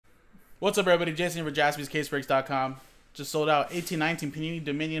What's up, everybody? Jason for JaspysCaseBreaks.com. Just sold out 18-19 Panini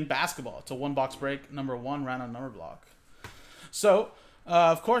Dominion Basketball. It's a one-box break, number 1, random number block. So,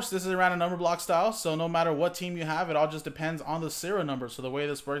 of course, this is a random number block style, so no matter what team you have, it all just depends on the serial number. So the way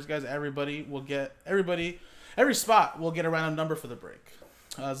this works, guys, every spot will get a random number for the break,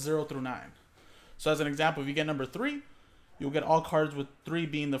 0 through 9. So as an example, if you get number 3, you'll get all cards with 3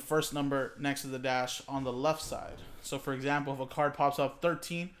 being the first number next to the dash on the left side. So for example, if a card pops up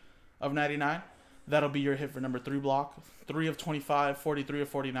 13 of 99, that'll be your hit for number 3 block, 3 of 25, 43 of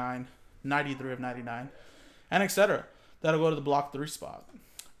 49, 93 of 99, and etc. That'll go to the block 3 spot.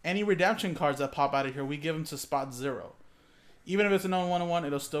 Any redemption cards that pop out of here, we give them to spot 0. Even if it's a known 1-on-1,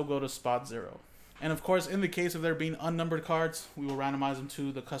 it'll still go to spot 0. And of course, in the case of there being unnumbered cards, we will randomize them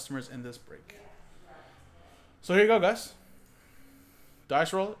to the customers in this break. So here you go, guys.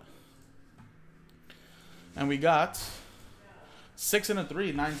 Dice roll it. And we got 6 and a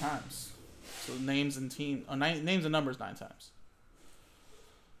 3 9 times. So names and names and numbers 9 times.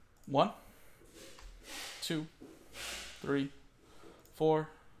 1, 2, 3, 4,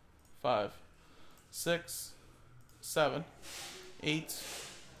 5, 6, 7, 8,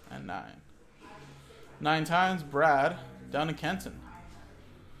 and 9. 9 times, Brad, down to Kenton.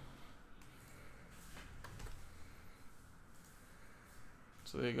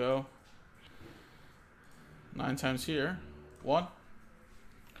 So there you go. 9 times here. 1,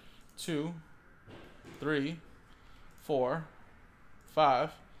 2, 3, 4,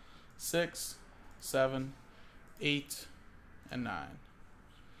 5, 6, 7, 8, and 9.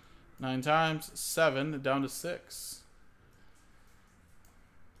 9 times, 7, down to 6.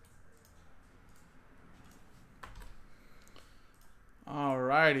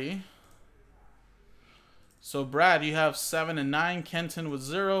 Alrighty. So Brad, you have 7 and 9. Kenton with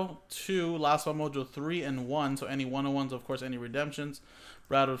 0, 2. Last Spot Mojo 3 and 1. So any 1-on-1s, of course, any redemptions.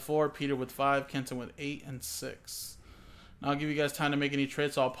 Brad with 4. Peter with 5. Kenton with 8 and 6. Now I'll give you guys time to make any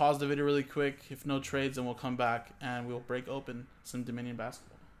trades. So I'll pause the video really quick. If no trades, then we'll come back and we'll break open some Dominion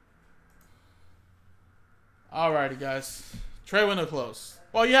basketball. Alrighty, guys. Trade window close.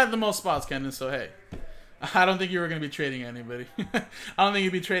 Well, you had the most spots, Kenton. So hey. I don't think you were going to be trading anybody. I don't think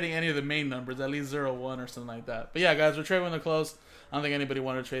you'd be trading any of the main numbers, at least 0, 1 or something like that. But yeah, guys, we're trading when they're closed. I don't think anybody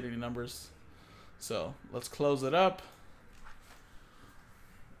wanted to trade any numbers. So let's close it up.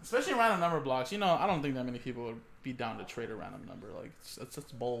 Especially random number blocks. You know, I don't think that many people would be down to trade a random number. Like,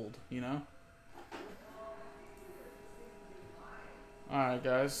 that's bold, you know? Alright,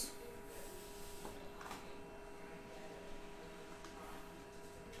 guys.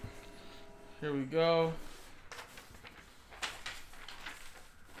 Here we go.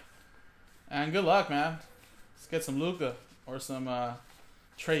 And good luck, man. Let's get some Luka or some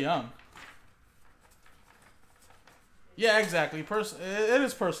Trae Young. Yeah, exactly. It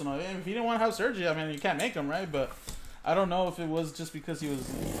is personal. If he didn't want to have surgery, I mean, you can't make him, right? But I don't know if it was just because he was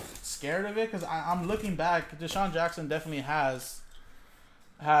scared of it. Because I'm looking back, Deshaun Jackson definitely has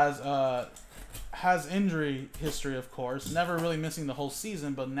injury history, of course. Never really missing the whole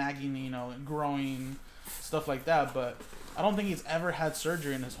season, but nagging, you know, growing, stuff like that. But I don't think he's ever had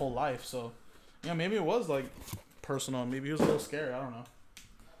surgery in his whole life. So, yeah, maybe it was, like, personal. Maybe he was a little scared. I don't know.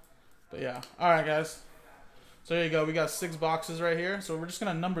 But, yeah. All right, guys. So, here you go. We got 6 boxes right here. So, we're just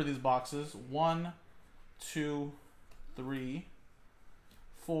going to number these boxes. 1, 2, 3,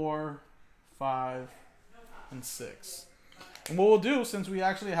 4, 5, and 6. And what we'll do, since we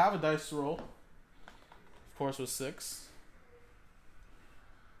actually have a dice to roll, of course, with 6.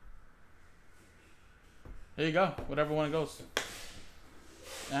 There you go. Whatever one it goes.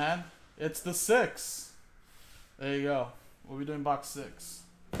 And it's the 6. There you go. We'll be doing box 6.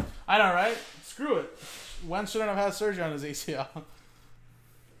 I know, right? Screw it. Wentz shouldn't have had surgery on his ACL.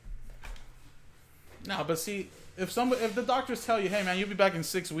 No, but see, if the doctors tell you, hey, man, you'll be back in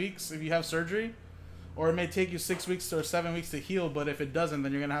 6 weeks if you have surgery, or it may take you 6 weeks or 7 weeks to heal, but if it doesn't,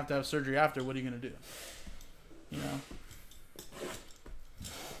 then you're going to have surgery after. What are you going to do? You know?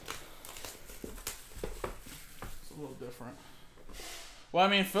 It's a little different. Well, I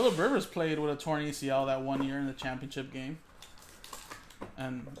mean, Phillip Rivers played with a torn ACL that 1 year in the championship game.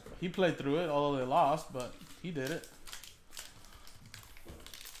 And he played through it, although they lost, but he did it.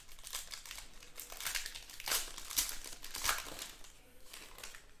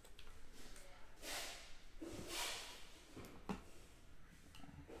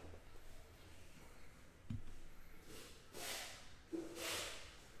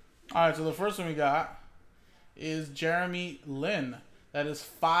 Alright, so the first one we got is Jeremy Lin. That is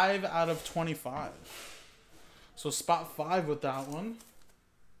 5 out of 25. So spot 5 with that one.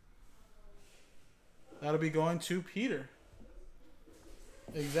 That'll be going to Peter.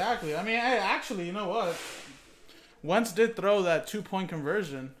 Exactly. I mean, hey, actually, you know what? Wentz did throw that 2-point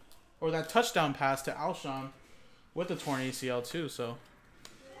conversion, or that touchdown pass to Alshon with the torn ACL too. So,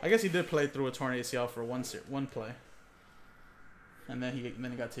 I guess he did play through a torn ACL for one play, and then he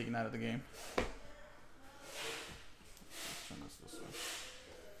got taken out of the game.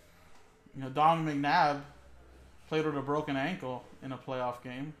 You know, Donovan McNabb played with a broken ankle in a playoff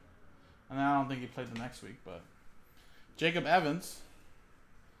game, and I don't think he played the next week. But Jacob Evans,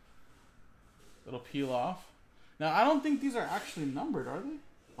 it'll peel off. Now, I don't think these are actually numbered, are they?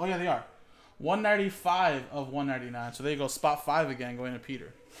 Oh, yeah, they are. 195 of 199. So there you go. Spot 5 again going to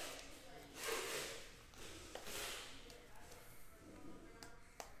Peter.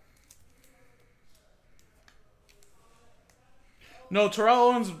 No, Terrell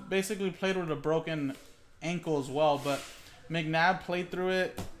Owens basically played with a broken ankle as well, but McNabb played through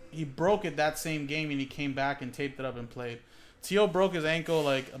it. He broke it that same game, and he came back and taped it up and played. T.O. broke his ankle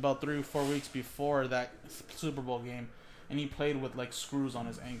like about 3 or 4 weeks before that Super Bowl game, and he played with like screws on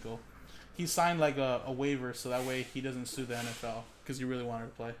his ankle. He signed like a waiver so that way he doesn't sue the NFL because he really wanted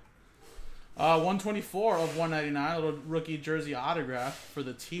to play. 124 of 199, a little rookie jersey autograph for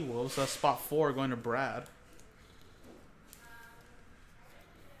the T-Wolves. That's spot 4 going to Brad.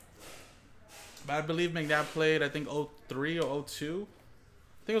 But I believe McNabb played, I think, 03 or 02.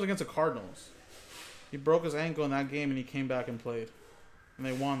 I think it was against the Cardinals. He broke his ankle in that game, and he came back and played. And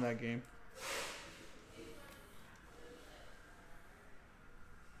they won that game.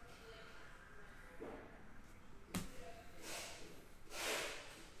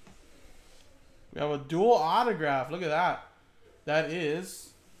 We have a dual autograph. Look at that. That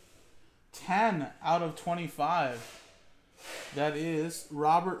is 10 out of 25. That is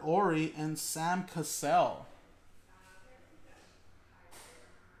Robert Ory and Sam Cassell.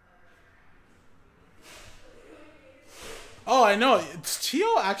 Oh, I know.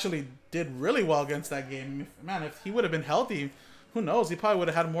 Tio actually did really well against that game. Man, if he would have been healthy, who knows? He probably would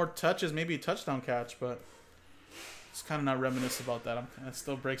have had more touches, maybe a touchdown catch, but it's kind of not reminisce about that. It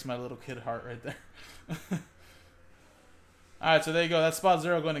still breaks my little kid heart right there. All right, so there you go. That's spot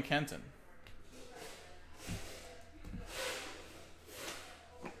 0 going to Kenton.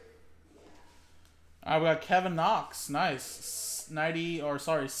 All right, we got Kevin Knox. Nice. 7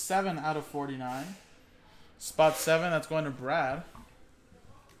 out of 49. Spot 7, that's going to Brad.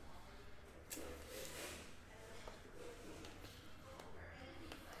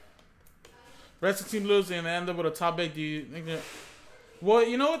 Rest of the team losing and they end up with a top 8. Do you think that... Well,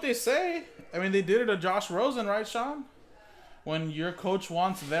 you know what they say? I mean, they did it to Josh Rosen, right, Sean? When your coach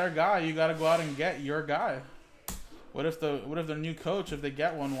wants their guy, you got to go out and get your guy. What if their new coach, if they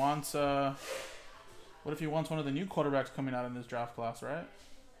get one, wants... What if he wants one of the new quarterbacks coming out in this draft class, right?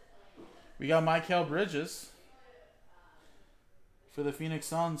 We got Mikal Bridges for the Phoenix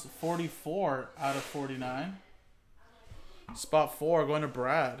Suns, 44 out of 49. Spot 4 going to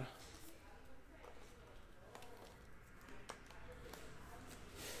Brad.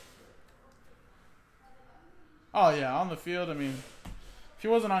 Oh, yeah, on the field, I mean, if he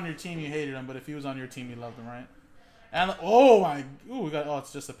wasn't on your team, you hated him, but if he was on your team, you loved him, right? And,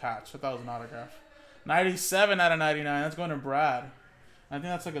 it's just a patch. I thought it was an autograph. 97 out of 99. That's going to Brad. I think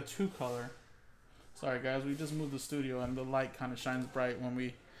that's like a 2-color. Sorry, guys. We just moved the studio, and the light kind of shines bright when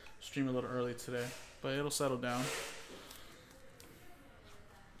we stream a little early today. But it'll settle down.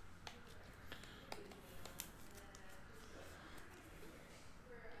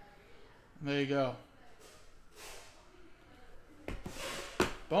 There you go.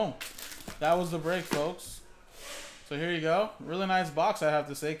 Boom. That was the break, folks. So here you go. Really nice box, I have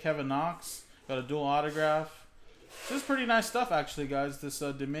to say. Kevin Knox. Got a dual autograph. This is pretty nice stuff, actually, guys. This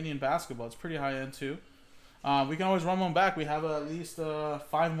Dominion basketball. It's pretty high-end, too. We can always run one back. We have at least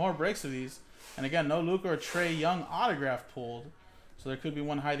 5 more breaks of these. And, again, no Luka or Trae Young autograph pulled. So there could be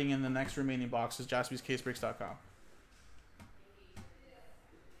one hiding in the next remaining boxes. JaspysCaseBreaks.com.